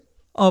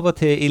Av og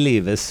til i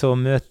livet så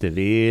møter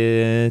vi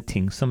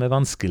ting som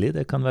vanskelig.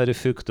 Det kan være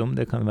sykdom,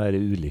 det kan være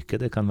ulykke,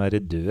 det kan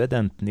være død,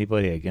 enten i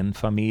vår egen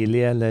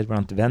familie eller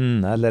blant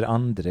venner eller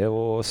andre,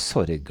 og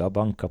sorga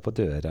banker på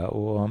døra.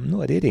 Og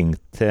nå har jeg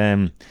ringt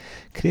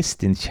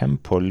Kristin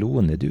Kjempol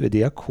Lone, du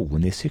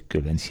diakon i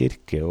Sykkylven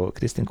kirke. Og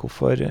Kristin,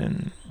 hvorfor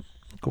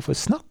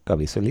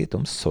snakker vi så lite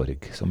om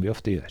sorg som vi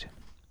ofte gjør?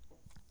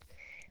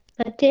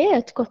 Det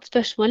et godt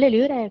spørsmål, det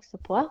lurer jeg også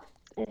på.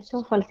 I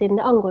så fall siden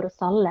det angår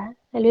oss alle.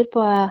 Jeg lurer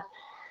på...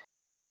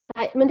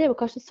 Nei, men det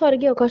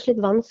sorg jo kanskje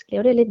litt vanskelig,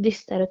 og det litt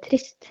dyster og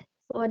trist.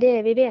 Og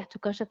vi vet jo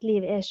kanskje at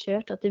livet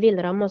skjørt, at det vil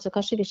ramme oss, og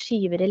kanskje vi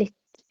skyver det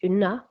litt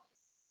unna.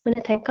 Men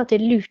jeg tenker at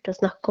det lurt å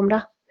snakke om det,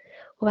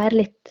 og være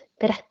litt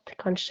beredt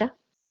kanskje.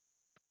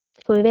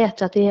 For vi vet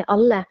jo at vi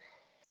alle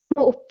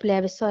må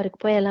oppleve sorg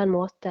på en eller annen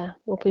måte,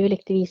 og på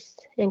ulikt vis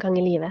en gang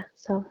i livet.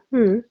 Så,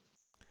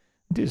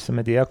 Du som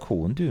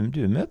diakon,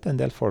 du møter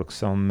en del folk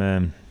som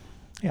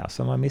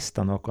har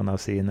mistet noen av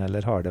sine,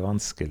 eller har det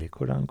vanskelig.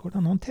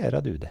 Hvordan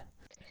håndterer du det?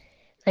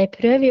 Jeg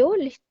prøver jo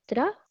å lytte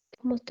da,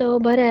 på en måte,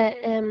 og bare,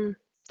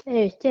 jeg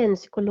jo ikke en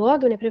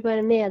psykolog, men jeg prøver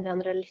bare med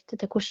hverandre å lytte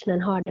til hvordan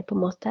en har det på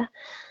en måte.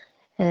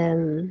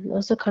 Og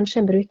så kanskje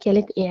en bruker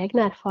litt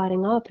egne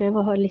erfaringer, og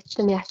prøver å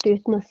lytte med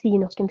hjertet uten å si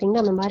noen ting,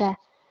 da, men bare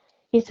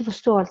vise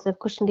forståelse av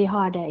hvordan de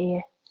har det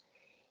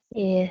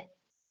i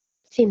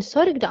sin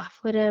sorg da.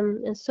 For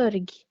en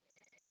sorg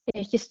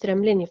ikke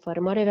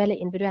strømlinjeform, og det veldig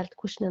individuelt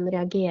hvordan en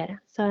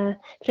reagerer. Så jeg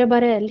prøver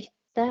bare å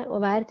lytte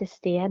og være til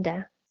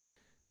stede.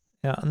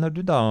 Ja, når du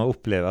da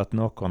opplever at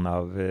noen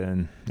av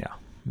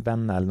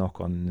venner eller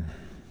noen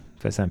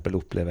for eksempel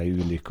opplever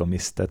en ulykke og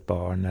mister et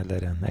barn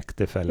eller en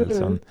ektefelle,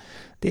 sånn,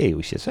 det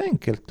jo ikke så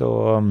enkelt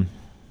å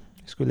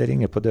skulle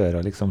ringe på døra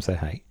og liksom si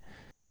hei.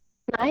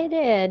 Nei,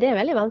 det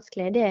veldig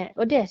vanskelig,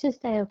 og det synes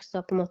jeg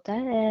også på en måte,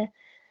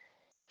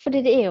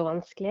 fordi det jo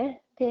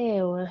vanskelig.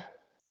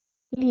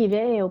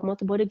 Livet jo på en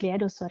måte både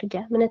glede og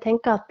sorge, men jeg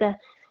tenker at det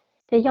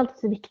ikke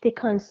alltid så viktig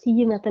hva en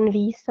sier, men at en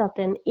viser at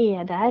en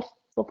der,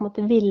 og på en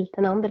måte vil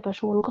den andre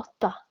personen godt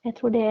da. Jeg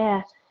tror det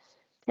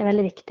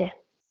veldig viktig.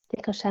 De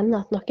kan kjenne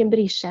at noen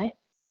bryr seg,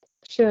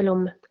 selv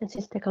om jeg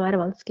synes det kan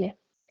være vanskelig.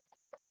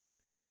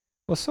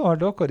 Og så har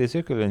dere i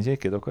Sykkylven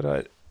kirke, dere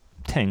har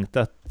tenkt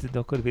at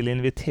dere vil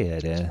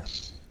invitere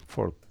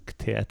folk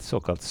til et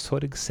såkalt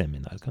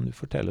sorgseminar. Kan du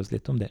fortelle oss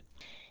litt om det?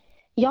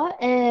 Ja,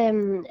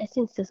 jeg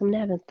synes det som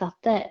nevnt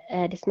at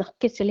det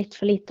snakkes jo litt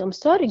for lite om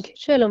sorg,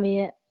 selv om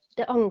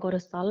det angår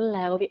oss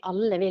alle, og vi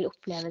alle vil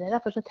oppleve det.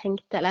 Derfor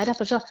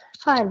så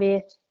har vi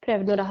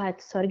prøvd nå å ha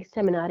et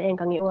sorgseminar en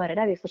gang i året,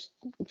 der vi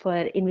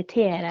får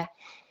invitere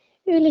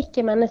ulike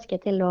mennesker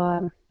til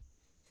å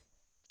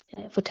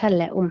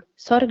fortelle om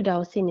sorg da,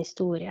 og sin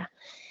historie.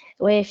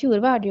 Og i fjor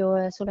var det jo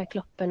Solveig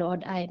Kloppen og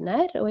Odd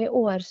Eidner, og i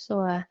år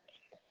så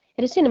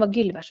det Synnøve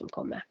Gylver som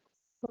kommer.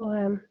 Og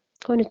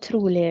en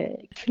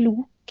utrolig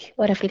klok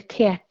og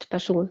reflektert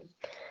person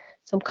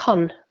som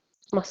kan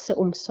masse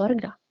om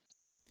sorg da.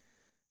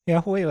 Ja,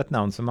 hun jo et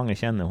navn som mange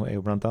kjenner. Hun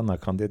jo blant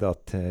annet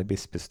kandidat til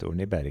bispestolen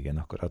i Bergen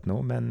akkurat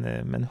nå,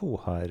 men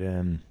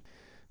hun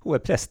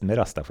presten med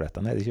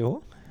rastaflettene, det ikke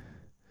hun?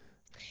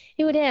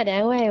 Jo, det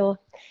det. Hun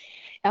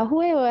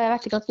jo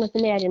vært i ganske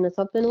masse mediene og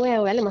sånt, men hun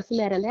jo veldig masse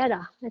mer enn det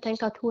da. Jeg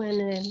tenker at hun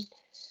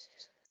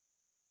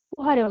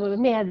har jo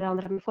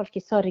medvandret med folk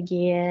i sorg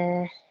i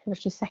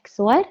 26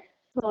 år,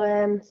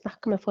 og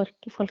snakker med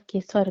folk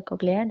i sorg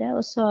og glede,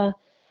 og så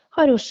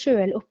har hun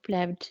selv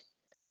opplevd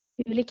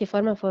ulike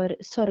former for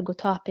sorg og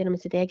tap gjennom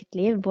sitt eget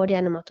liv, både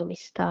gjennom at hun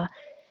mistet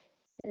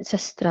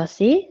søstera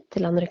si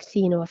til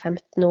anoreksi når hun var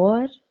 15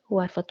 år.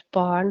 Hun har fått 3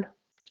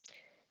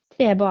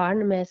 barn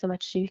som har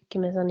vært syke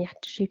med sånn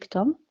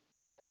hjertesykdom.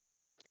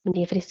 Men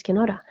de friske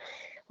nå da.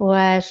 Og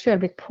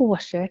selv blitt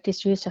påkjørt i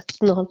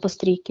 2017 og holdt på å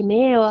stryke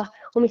med, og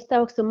hun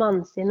mistet også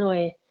mannen sin nå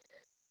i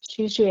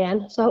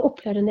 2021. Så har hun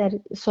opplevd en del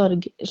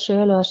sorg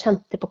selv og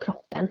kjent det på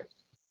kroppen.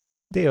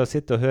 Det å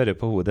sitte og høre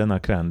på henne denne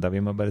kvelden, da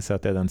vi må bare si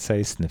at det den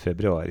 16.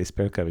 februar i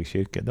Spjelkavik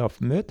kirke, da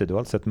møter du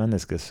altså et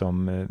menneske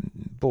som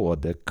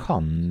både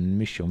kan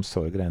mye om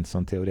sorg rent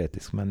sånn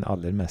teoretisk, men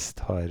aller mest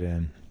har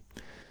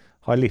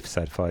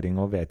livserfaring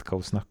og vet hva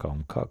hun snakker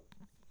om.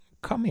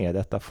 Hva med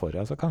dette for?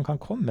 Altså, kan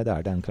komme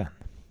der den kvelden?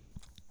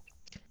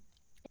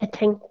 Jeg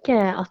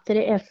tenker at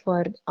det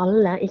for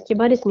alle,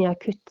 ikke bare de som har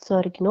akutt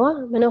sorg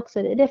nå, men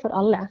også det for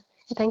alle.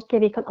 Jeg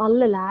tenker vi kan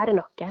alle lære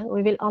noe, og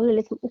vi vil alle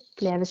liksom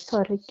oppleve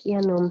sorg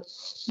gjennom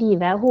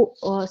livet.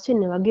 Og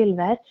Synnøve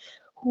Gylver,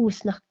 hun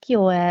snakker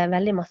jo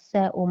veldig masse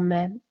om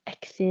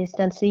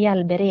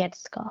eksistensiell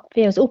beredskap.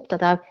 Vi jo så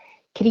opptatt av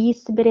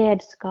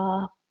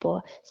kriseberedskap og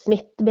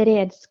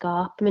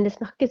smitteberedskap, men det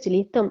snakkes jo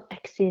lite om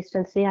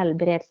eksistensiell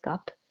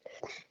beredskap.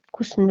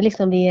 Hvordan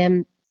liksom vi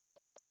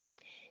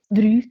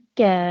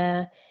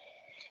bruker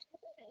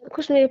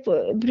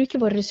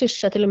våre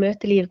ressurser til å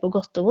møte livet på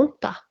godt og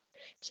vondt da.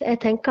 Så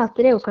jeg tenker at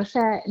det jo kanskje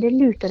det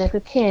lurt å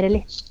reflektere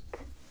litt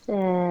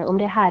om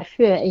det her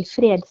før i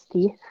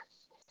fredstid.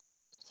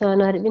 Så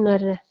når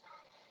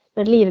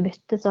livet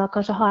bytter, så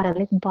kanskje har en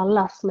litt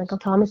ballast som man kan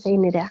ta med seg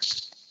inn i det.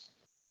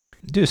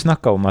 Du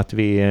snakket om at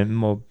vi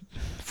må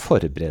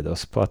forberede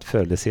oss på at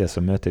før eller siden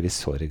så møter vi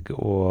sorg.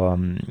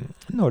 Og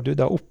når du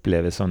da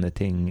opplever sånne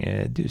ting,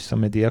 du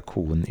som er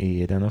diakon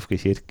i Den norske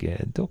kirke,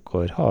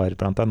 dere har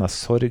blant annet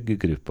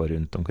sorggrupper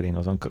rundt omkring.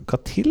 Og sånn. Hva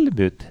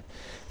tilbud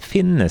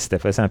finnes det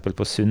for eksempel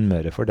på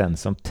Sunnmøre for den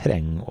som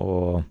trenger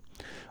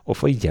å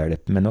få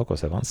hjelp med noe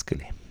som er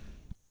vanskelig?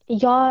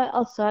 Ja,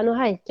 altså, nå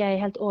har jeg ikke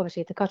helt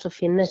oversikt over hva som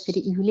finnes i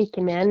de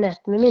ulike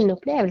menighetene, men min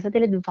opplevelse er at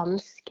det er litt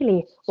vanskelig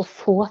å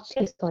få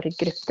til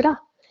sorggrupper, da.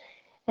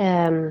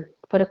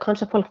 For det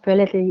kanskje folk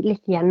føler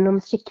litt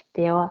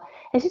gjennomsiktig, og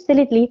jeg synes det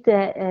er litt lite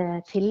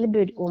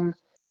tilbud om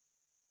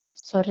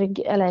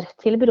sorg, eller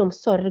tilbud om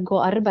sorg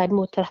og arbeid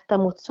rettet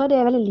mot sorg.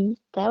 Det er veldig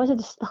lite, og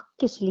det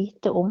snakkes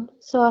lite om.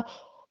 Så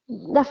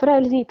derfor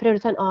har jeg liksom prøvd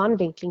å ta en annen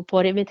vinkling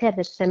på det,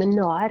 invitert til et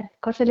seminar.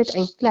 Kanskje litt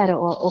enklere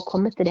å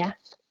komme til det.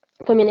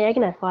 For min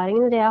egen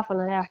erfaring, det er i hvert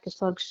fall når jeg har vært i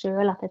sorg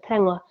selv, at jeg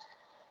trenger å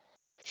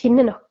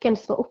finne noen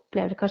som har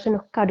opplevd kanskje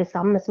noe av det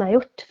samme som jeg har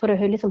gjort, for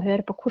å liksom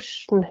høre på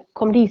hvordan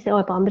kom de seg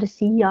over på andre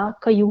siden,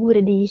 hva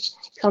gjorde de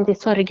i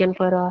sorgen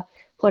for å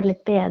få det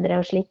litt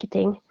bedre og slike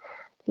ting.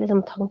 Det er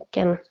liksom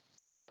tanken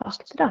bak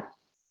det, da.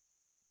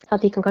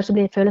 At de kan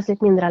kanskje føle seg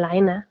litt mindre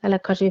alene, eller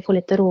kanskje vi får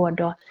litt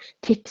råd og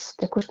tips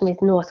til hvordan vi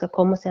nå skal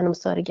komme oss gjennom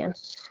sorgen.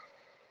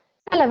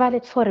 Eller være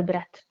litt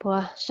forberedt på,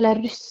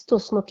 eller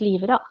ruste oss mot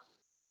livet, da.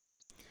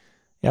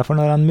 Ja, for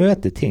når han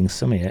møter ting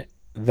som er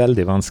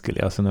veldig vanskelig,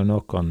 altså når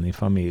noen i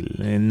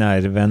familien, i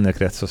nær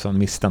vennekrets og sånn,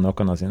 mister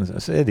noen av sine,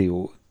 så er det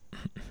jo,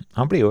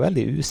 han blir jo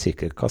veldig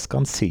usikker. Hva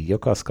skal han si,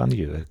 og hva skal han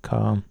gjøre?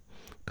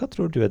 Hva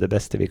tror du er det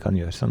beste vi kan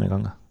gjøre sånne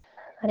ganger?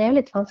 Det er jo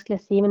litt vanskelig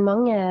å si,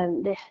 men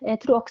jeg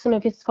tror også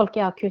når folk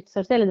er akutt,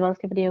 så er det litt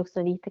vanskelig for de også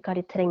å vite hva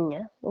de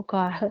trenger, og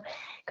hva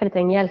de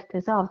trenger hjelp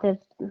til. Så av og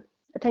til,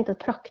 jeg tenkte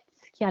at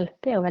praktisk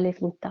hjelp er jo veldig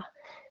fint da.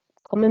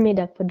 Komme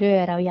middag på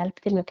døra og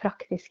hjelpe til med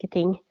praktiske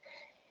ting.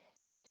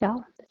 Ja,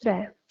 det tror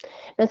jeg.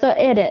 Men så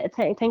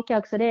tenker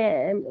jeg også,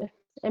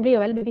 jeg blir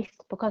jo veldig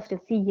bevisst på hva jeg skal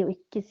si og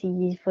ikke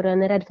si, for jeg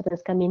er redd for at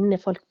jeg skal minne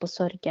folk på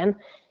sorgen.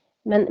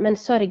 Men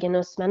sorgen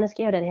hos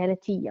mennesker er jo der hele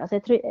tiden. Altså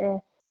jeg tror,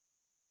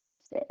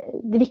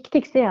 det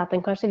viktigste er at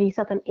en kanskje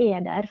viser at en er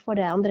der for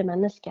det andre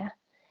mennesket.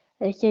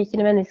 Ikke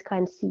nødvendigvis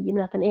hva en sier,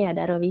 men at en er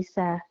der og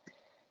viser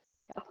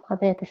at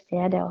en er til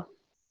stede og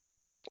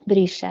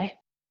bryr seg.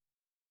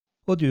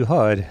 Og du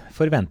har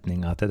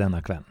forventninger til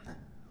denne kvelden?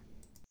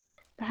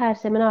 Dette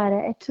seminaret,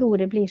 jeg tror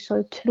det blir så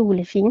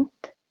utrolig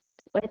fint,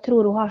 og jeg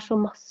tror hun har så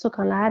masse hun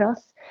kan lære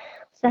oss.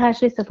 Så jeg har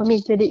så lyst til å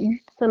formidle det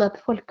ut, sånn at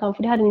folk kan,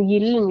 for de har en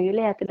gyllen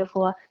mulighet til å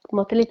få på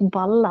en måte litt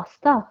ballast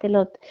da, til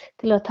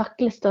å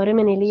takle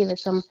stormen i livet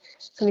som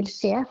vil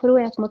skje, for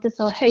hun er på en måte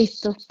så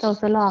høyt oppe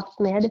og så lavt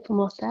nede på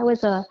en måte.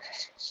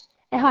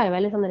 Jeg har jo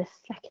veldig sånn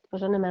respekt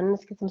for sånne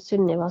mennesker som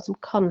Sunniva, som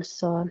kan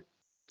så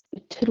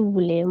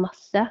utrolig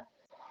masse.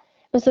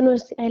 Men så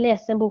når jeg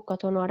leser en bok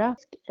av henne nå da,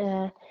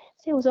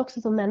 så er hun også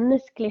så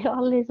menneskelig, og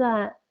alle disse,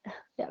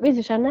 hvis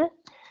du skjønner,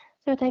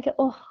 så jeg tenker,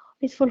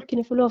 hvis folk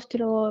kunne få lov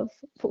til å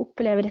få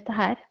oppleve dette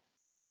her.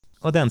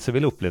 Og den som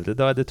vil oppleve det,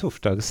 da er det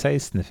torsdag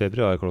 16.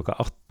 februar klokka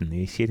 18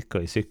 i kirka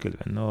i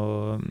Sykkylven,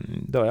 og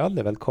da er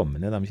alle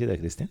velkomne, er de ikke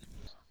det, Kristin?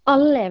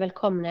 Alle er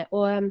velkomne,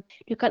 og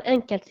du kan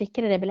enkelt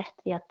sikre deg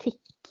billett via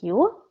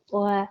Tikkio,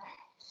 og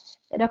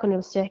da kan du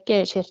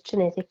søke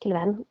kyrkjene i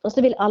Sykkylven. Og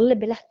så vil alle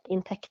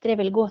billettinntekter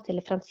gå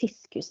til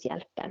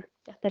Fransiskushjelpen,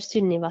 etter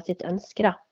Sunniva sitt ønske da.